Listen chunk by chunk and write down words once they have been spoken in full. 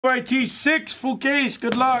YT6 full case.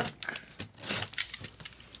 Good luck.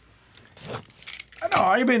 I know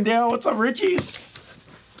how you been, Dale. What's up, Richies?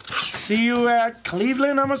 See you at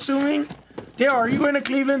Cleveland, I'm assuming. Dale, are you going to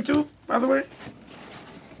Cleveland too, by the way?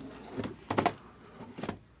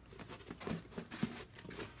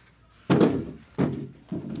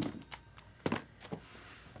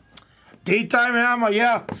 Daytime hammer,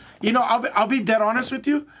 yeah. You know, I'll be dead honest with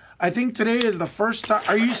you. I think today is the first time.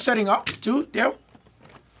 Are you setting up too, Dale?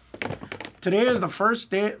 Today is the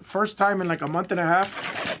first time in like a month and a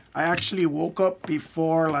half. I actually woke up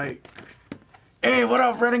before like, hey, what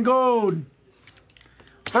up, Red and Gold?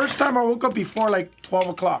 First time I woke up before like 12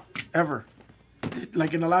 o'clock ever.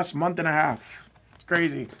 Like in the last month and a half. It's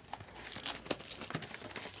crazy.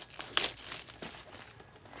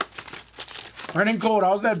 Red and Gold,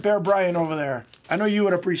 how's that Bear Bryant over there? I know you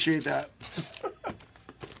would appreciate that.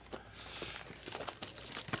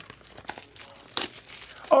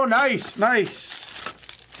 Oh, nice, nice.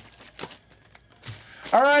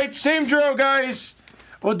 All right, same drill, guys.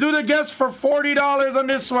 We'll do the guess for $40 on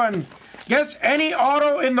this one. Guess any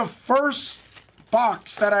auto in the first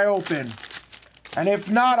box that I open. And if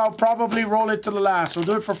not, I'll probably roll it to the last. We'll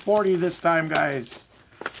do it for 40 this time, guys.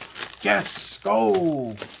 Guess,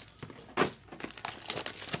 go.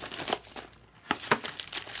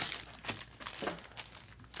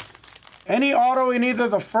 Any auto in either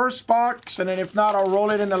the first box, and then if not, I'll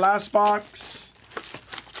roll it in the last box.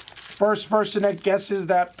 First person that guesses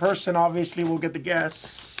that person obviously will get the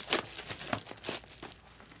guess.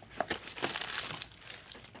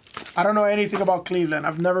 I don't know anything about Cleveland.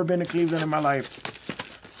 I've never been to Cleveland in my life.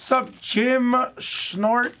 What's up, Jim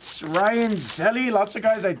Schnortz, Ryan Zelly? Lots of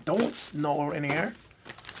guys I don't know in here.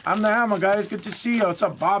 I'm the Hammer, guys. Good to see you. What's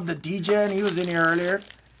up, Bob the DJ? And he was in here earlier.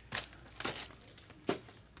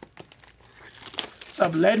 What's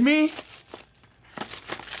up, Led Me?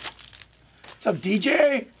 What's up,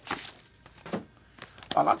 DJ?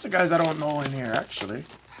 Oh, lots of guys I don't know in here, actually.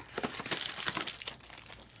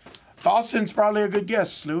 Dawson's probably a good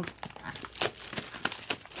guess, Slew.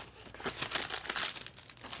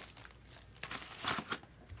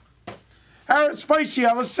 Harrod Spicy,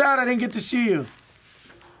 I was sad I didn't get to see you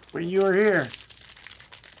when you were here.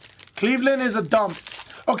 Cleveland is a dump.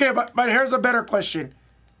 Okay, but here's a better question.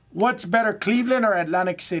 What's better, Cleveland or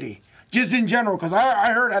Atlantic City? Just in general, because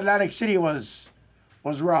I heard Atlantic City was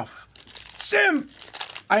rough. Simp!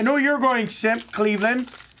 I know you're going Simp, Cleveland.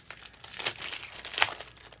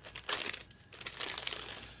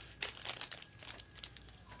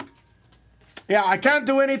 Yeah, I can't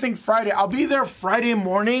do anything Friday. I'll be there Friday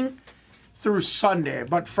morning through Sunday.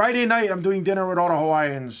 But Friday night, I'm doing dinner with all the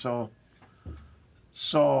Hawaiians, so...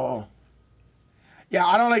 Yeah,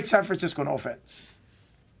 I don't like San Francisco, no offense.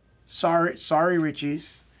 Sorry,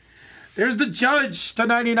 Richies. There's the Judge to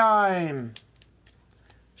 99.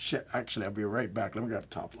 Shit, actually, I'll be right back. Let me grab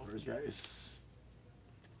top loaders, guys.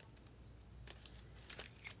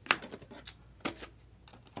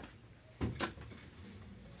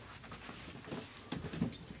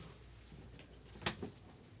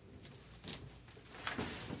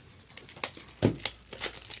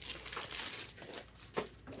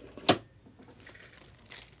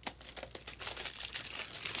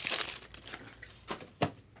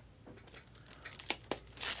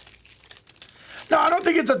 No, I don't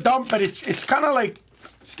think it's a dump, but it's kind of like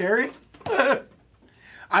scary.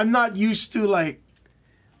 I'm not used to like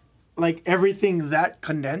everything that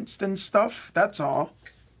condensed and stuff. That's all.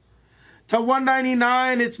 To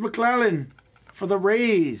 199, it's McClellan for the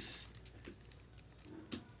Rays.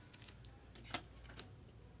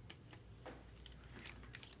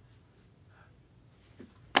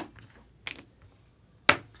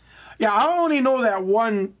 Yeah, I only know that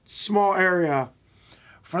one small area.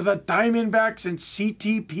 For the Diamondbacks and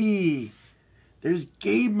CTP. There's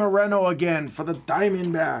Gabe Moreno again for the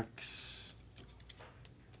Diamondbacks.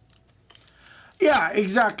 Yeah,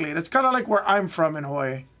 exactly. That's kind of like where I'm from in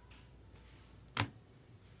Hawaii.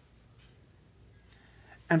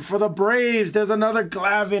 And for the Braves, there's another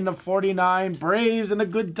Glavin of 49. Braves and a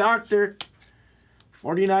good doctor.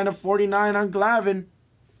 49 of 49 on Glavin.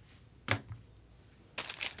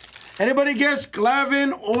 Anybody guess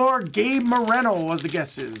Glavin or Gabe Moreno was the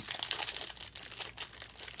guesses?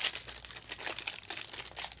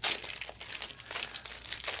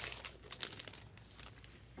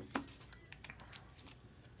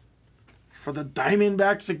 For the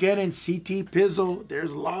Diamondbacks again in CT Pizzle,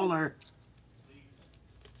 there's Lawler.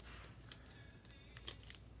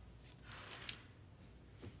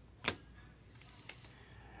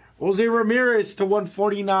 Jose Ramirez to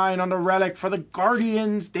 149 on the relic for the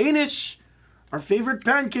Guardians. Danish, our favorite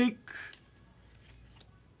pancake.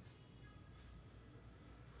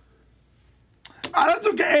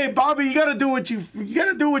 That's okay. Hey, Bobby, you gotta do what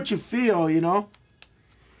you feel, you know?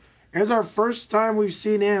 Here's our first time we've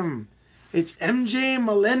seen him. It's MJ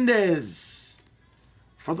Melendez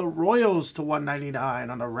for the Royals to 199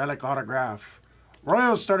 on the relic autograph.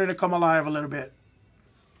 Royals starting to come alive a little bit.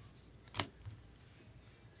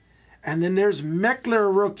 And then there's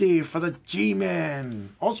Meckler rookie for the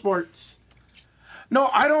G-Men. All sports. No,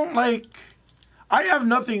 I don't like... I have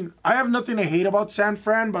nothing to hate about San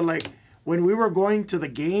Fran, but like when we were going to the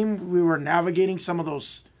game, we were navigating some of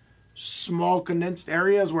those small condensed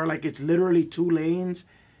areas where like it's literally 2 lanes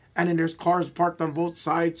and then there's cars parked on both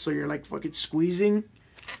sides, so you're like fucking squeezing.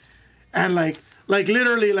 And like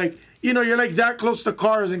literally like, you know, you're like that close to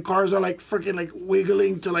cars and cars are like freaking like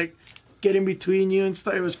wiggling to like get in between you and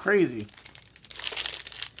stuff. It was crazy.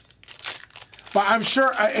 But I'm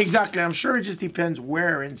sure, exactly, I'm sure it just depends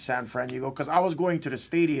where in San Fran you go. Because I was going to the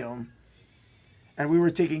stadium and we were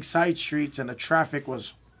taking side streets and the traffic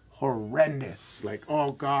was horrendous. Like,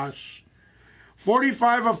 oh gosh.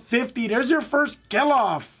 45 of 50. There's your first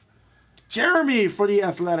kill-off. Jeremy for the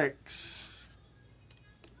Athletics.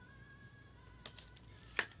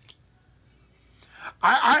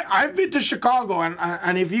 I've been to Chicago.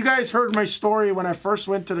 And if you guys heard my story when I first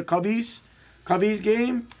went to the Cubbies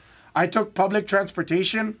game, I took public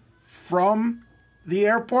transportation from the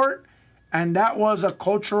airport, and that was a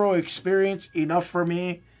cultural experience enough for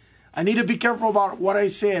me. I need to be careful about what I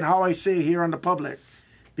say and how I say it here on the public,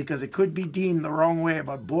 because it could be deemed the wrong way,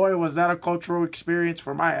 but boy, was that a cultural experience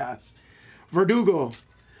for my ass. Verdugo.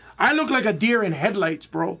 I look like a deer in headlights,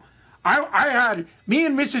 bro. Me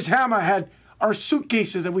and Mrs. Hammer had our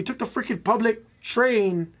suitcases, and we took the freaking public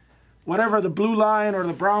train, whatever, the blue line or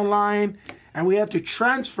the brown line, and we had to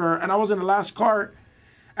transfer, and I was in the last cart.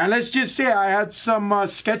 And let's just say I had some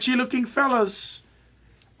sketchy-looking fellas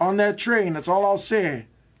on that train. That's all I'll say.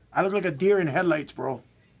 I look like a deer in headlights, bro.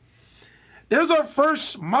 There's our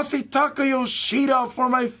first Masataka Yoshida for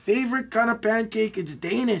my favorite kind of pancake. It's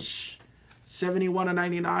Danish.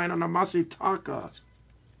 71/99 on a Masataka.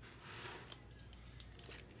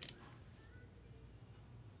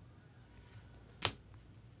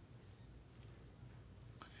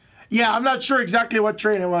 Yeah, I'm not sure exactly what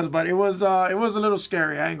train it was, but it was a little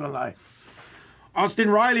scary. I ain't gonna lie. Austin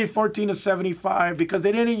Riley, 14/75, because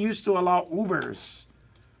they didn't used to allow Ubers.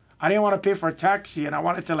 I didn't want to pay for a taxi, and I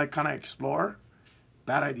wanted to like kind of explore.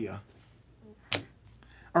 Bad idea,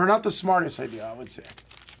 or not the smartest idea, I would say.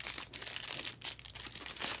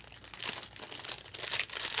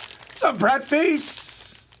 What's up, Brat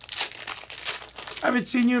Face? I haven't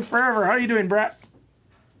seen you in forever. How you doing, Brat?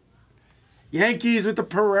 Yankees with the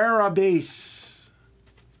Pereira base.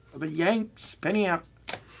 The Yanks. Penny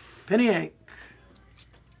Yank.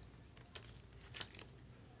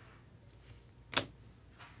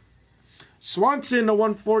 Swanson to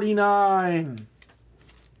 149.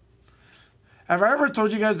 Have I ever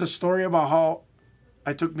told you guys the story about how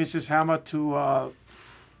I took Mrs. Hammer to I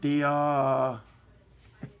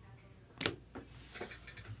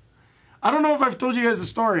don't know if I've told you guys the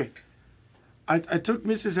story. I took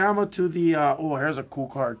Mrs. Hammer to the... oh, here's a cool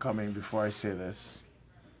card coming before I say this.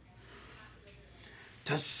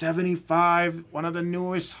 To 75, one of the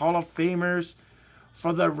newest Hall of Famers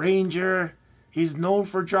for the Ranger. He's known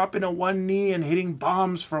for dropping a one knee and hitting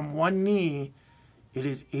bombs from one knee. It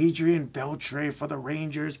is Adrian Beltre for the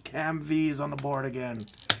Rangers. Cam V is on the board again.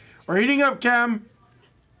 We're heating up, Cam.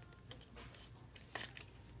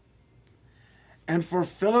 And for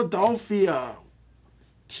Philadelphia...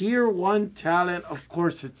 Tier 1 talent, of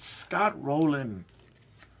course, it's Scott Rowland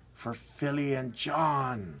for Philly and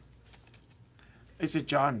John. Is it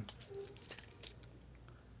John?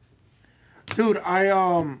 Dude,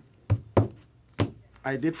 I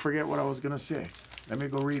did forget what I was gonna say. Let me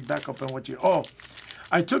go read back up on what you. Oh,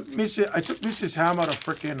 I took Mrs. Hammer to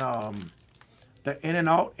freaking the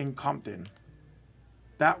In-N-Out in Compton.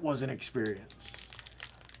 That was an experience.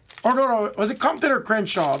 Oh no, was it Compton or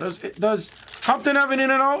Crenshaw? Does Compton have an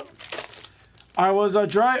In-N-Out? I was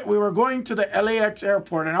we were going to the LAX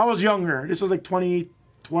airport, and I was younger. This was like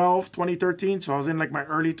 2012, 2013, so I was in like my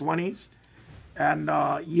early 20s. And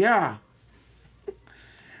yeah.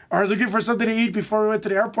 I was looking for something to eat before we went to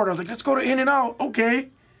the airport. I was like, let's go to In-N-Out. Okay.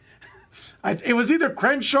 It was either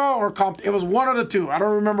Crenshaw or Compton. It was one of the two. I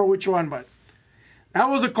don't remember which one, but that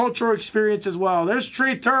was a cultural experience as well. There's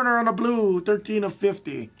Trey Turner on the blue,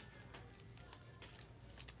 13/50.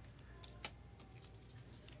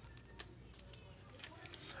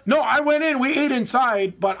 No, I went in. We ate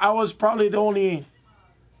inside, but I was probably the only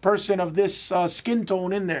person of this skin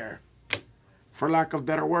tone in there, for lack of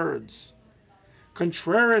better words.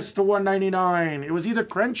 Contreras to 199. It was either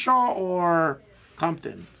Crenshaw or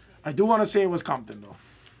Compton. I do want to say it was Compton, though.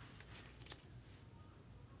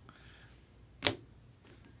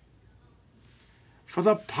 For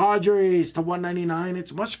the Padres to 199,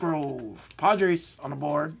 it's Musgrove. Padres on the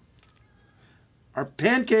board. Our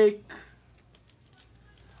Pancake.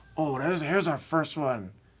 Oh, here's our first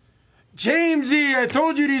one. Jamesy, I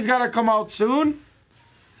told you these got to come out soon.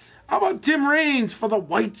 How about Tim Raines for the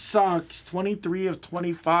White Sox? 23 of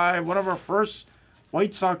 25. One of our first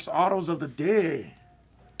White Sox autos of the day.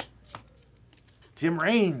 Tim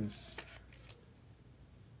Raines.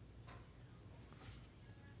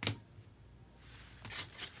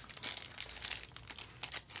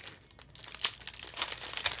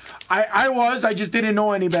 I just didn't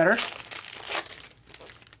know any better.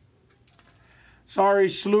 Sorry,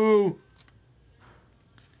 Slew.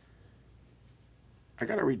 I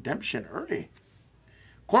got a redemption early.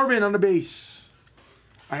 Corbin on the base.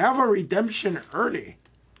 I have a redemption early.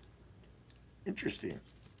 Interesting.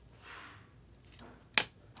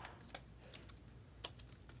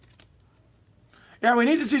 Yeah, we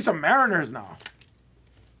need to see some Mariners now.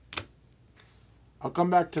 I'll come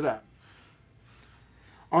back to that.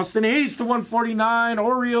 Austin Hayes to 149.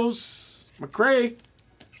 Orioles. McCray.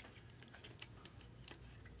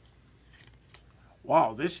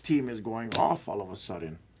 Wow, this team is going off all of a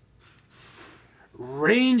sudden.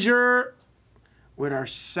 Ranger with our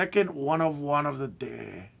second 1/1 of the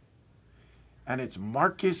day. And it's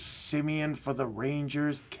Marcus Semien for the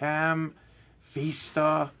Rangers. Cam,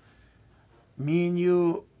 Vista. Me and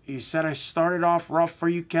you said I started off rough for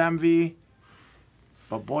you, Cam V.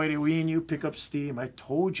 But boy, did we and you pick up steam. I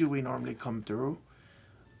told you we normally come through.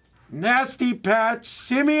 Nasty patch.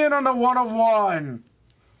 Semien on the 1/1.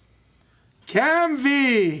 Cam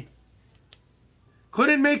V.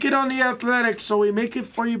 Couldn't make it on the Athletics, so we make it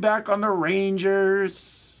for you back on the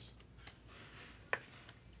Rangers.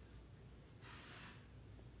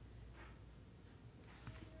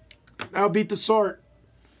 Now beat the sort.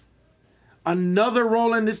 Another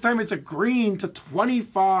roll-in. This time it's a green to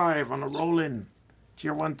 25 on a roll-in.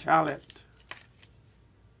 Tier 1 talent.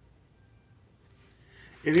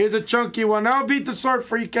 It is a chunky one. Now beat the sort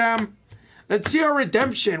for you, Cam. Let's see our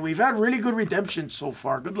redemption. We've had really good redemption so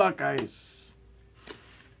far. Good luck, guys.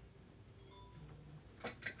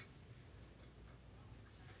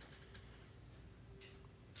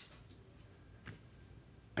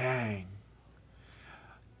 Bang.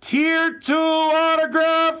 Tier 2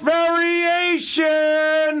 autograph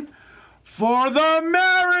variation for the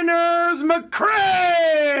Mariners.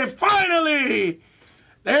 McCray. Finally.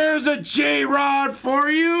 There's a J-Rod for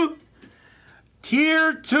you.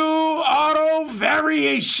 Tier 2 auto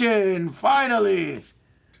variation. Finally.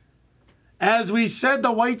 As we said,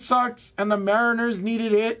 the White Sox and the Mariners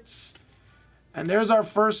needed hits. And there's our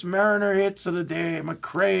first Mariner hits of the day.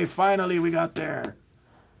 McCray, finally we got there.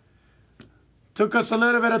 Took us a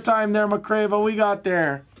little bit of time there, McCray, but we got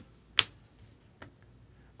there.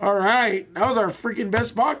 All right. That was our freaking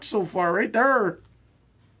best box so far right there.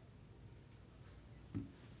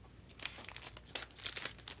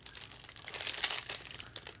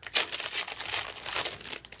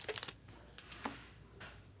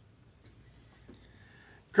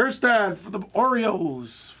 Kerstad for the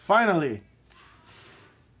Orioles. Finally.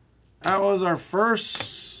 That was our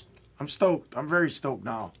first. I'm stoked. I'm very stoked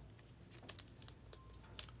now.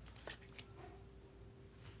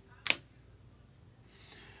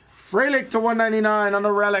 Frelick to 199 on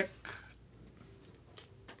the relic.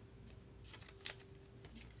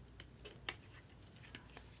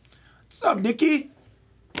 What's up, Nikki?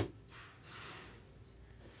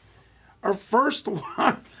 Our first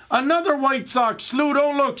one. Another White Sox. Slew,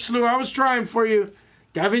 don't look, Slew. I was trying for you.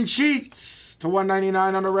 Devin Sheets to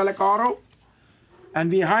 199 on the relic auto. And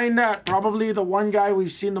behind that, probably the one guy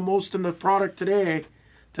we've seen the most in the product today.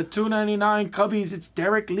 To 299 Cubbies, it's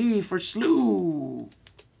Derek Lee for Slew.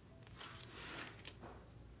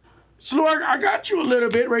 Slew, I got you a little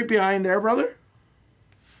bit right behind there, brother.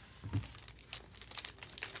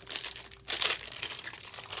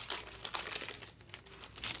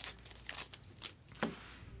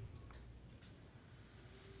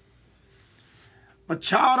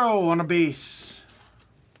 Machado on a base.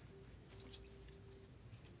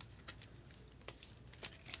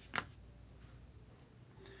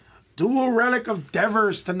 Dual relic of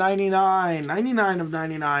Devers to 99. 99 of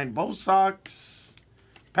 99. Both Sox.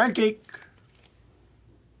 Pancake.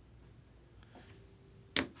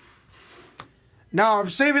 Now I'm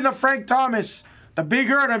saving the Frank Thomas. The big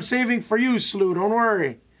hurt I'm saving for you, Slew. Don't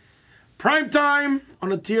worry. Prime time on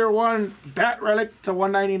the Tier 1 Bat Relic to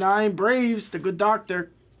 199. Braves, the good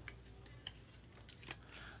doctor.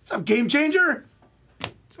 What's up, Game Changer?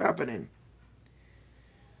 What's happening?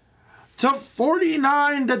 To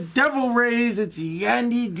 49, the Devil Rays, it's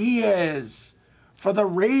Yandy Diaz for the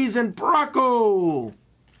Rays and Brocco.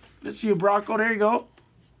 Let's see you, Brocco. There you go.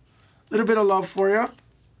 Little bit of love for you.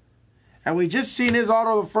 And we just seen his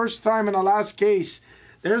auto the first time in the last case.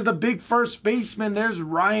 There's the big first baseman. There's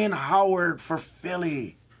Ryan Howard for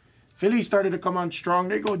Philly. Philly started to come on strong.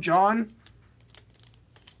 There you go, John.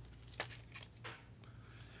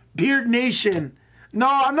 Beard Nation. No,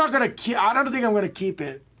 I'm not going to keep. I don't think I'm going to keep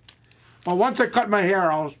it. Well, once I cut my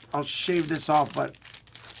hair, I'll shave this off. But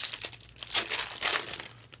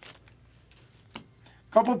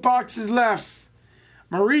couple boxes left.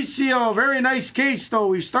 Mauricio, very nice case, though.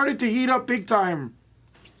 We've started to heat up big time.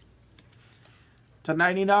 To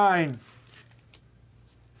 99.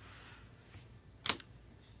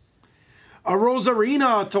 A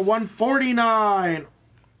Rosarina to 149.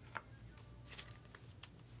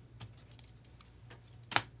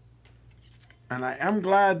 And I am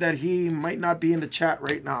glad that he might not be in the chat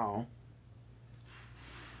right now.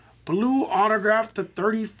 Blue autograph to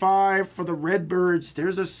 35 for the Redbirds.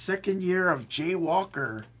 There's a second year of Jay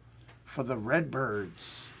Walker for the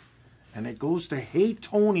Redbirds. And it goes to Hey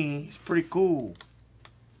Tony. He's pretty cool.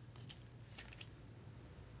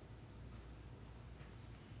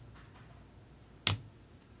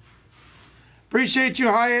 Appreciate you,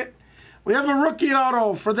 Hyatt. We have a rookie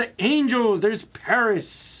auto for the Angels. There's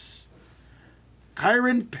Paris.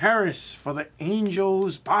 Kyron Paris for the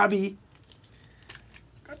Angels. Bobby.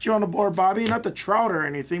 Got you on the board, Bobby. Not the Trout or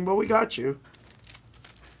anything, but we got you.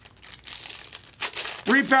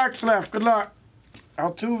 3 packs left. Good luck.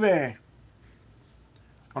 Altuve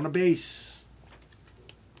on the base.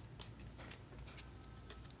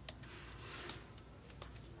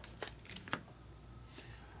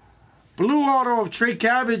 Blue auto of Trey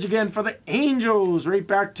Cabbage again for the Angels. Right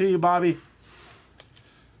back to you, Bobby.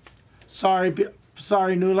 Sorry,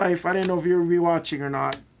 New Life. I didn't know if you were rewatching or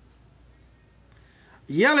not.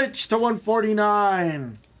 Yelich to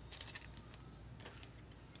 149.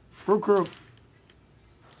 Crew.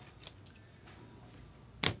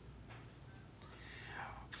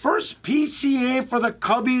 First PCA for the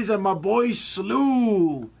Cubbies and my boy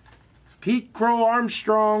Slew. Pete Crow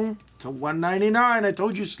Armstrong to 199. I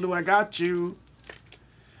told you, Slew, I got you.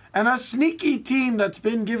 And a sneaky team that's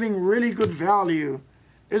been giving really good value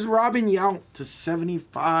is Robin Yount to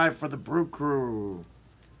 75 for the Brew Crew.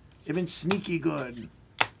 They've been sneaky good.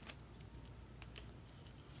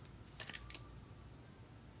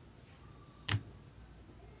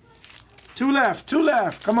 Two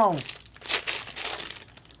left. Come on.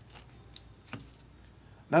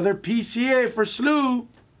 Another PCA for Slew.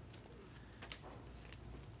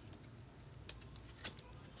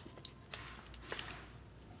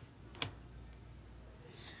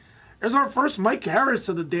 There's our first Mike Harris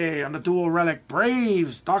of the day on the dual relic.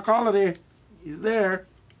 Braves. Doc Holliday. He's there.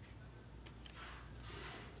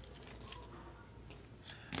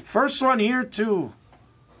 First one here, too.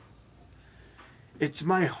 It's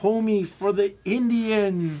my homie for the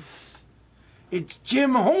Indians. It's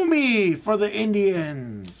Jim Homie for the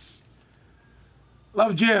Indians.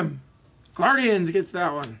 Love Jim. Guardians gets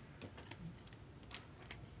that one.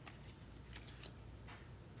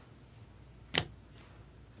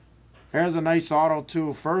 Here's a nice auto,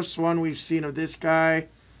 too. First one we've seen of this guy.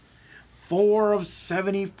 4 of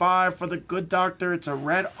 75 for the Good Doctor. It's a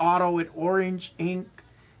red auto with orange ink.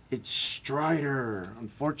 It's Strider.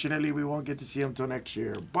 Unfortunately, we won't get to see him until next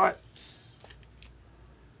year. But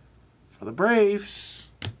for the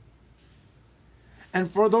Braves.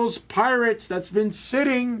 And for those Pirates that's been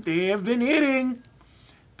sitting, they have been hitting.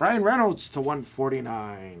 Brian Reynolds to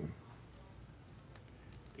 149.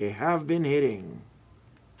 They have been hitting.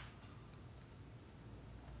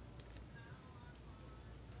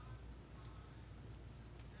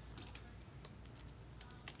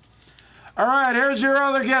 All right, here's your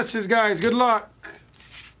other guesses, guys. Good luck.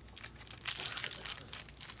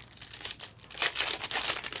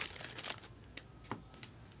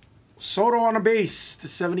 Soto on a base to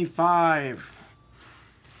 75.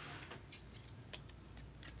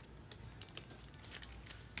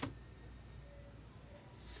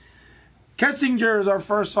 Kessinger is our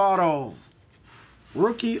first auto.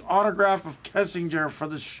 Rookie autograph of Kessinger for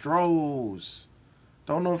the Stros.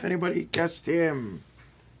 Don't know if anybody guessed him.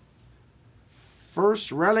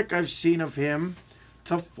 First relic I've seen of him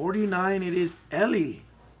to 49. It is Ellie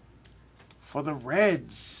for the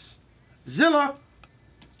Reds. Zilla.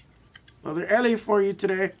 Another Ellie for you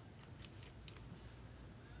today.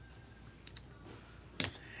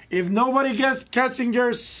 If nobody guessed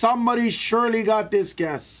Kessinger, somebody surely got this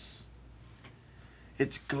guess.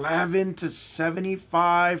 It's Glavin to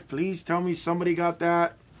 75. Please tell me somebody got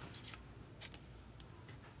that.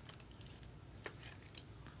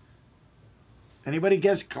 Anybody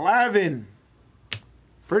guess Clavin?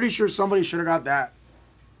 Pretty sure somebody should have got that.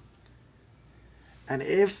 And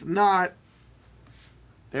if not,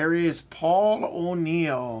 there is Paul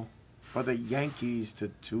O'Neill for the Yankees to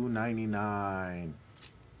 299.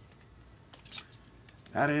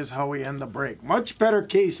 That is how we end the break. Much better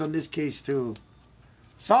case on this case too.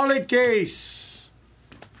 Solid case.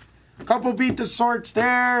 A couple beat the sorts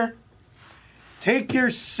there. Take your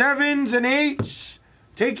 7s and 8s.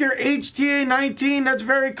 Take your HTA 19. That's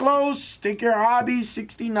very close. Take your hobby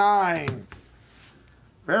 69.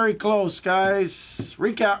 Very close, guys.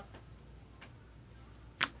 Recap.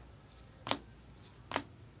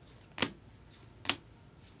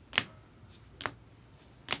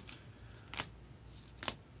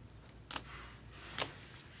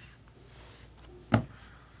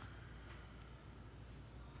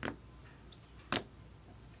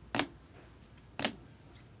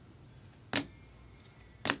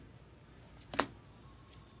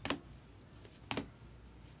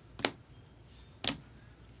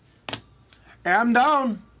 Hey, I'm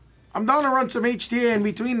down. I'm down to run some HTA in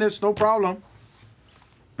between this, no problem.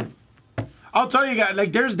 I'll tell you guys,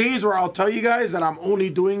 like there's days where I'll tell you guys that I'm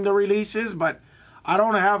only doing the releases, but I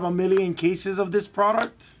don't have a million cases of this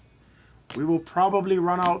product. We will probably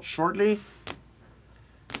run out shortly,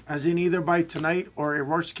 as in either by tonight or a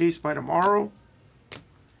worst case by tomorrow,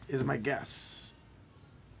 is my guess.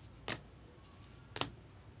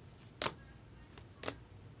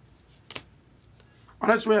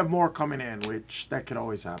 Unless we have more coming in, which that could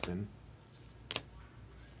always happen.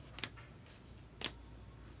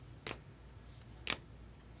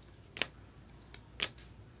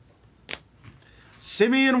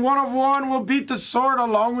 Simeon 1 of 1 will beat the sword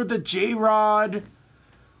along with the J-Rod.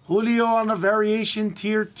 Julio on the variation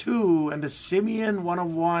tier 2 and the Simeon 1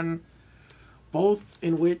 of 1. Both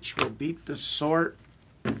in which will beat the sword.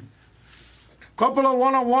 Couple of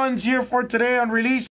 1 of 1s here for today on release.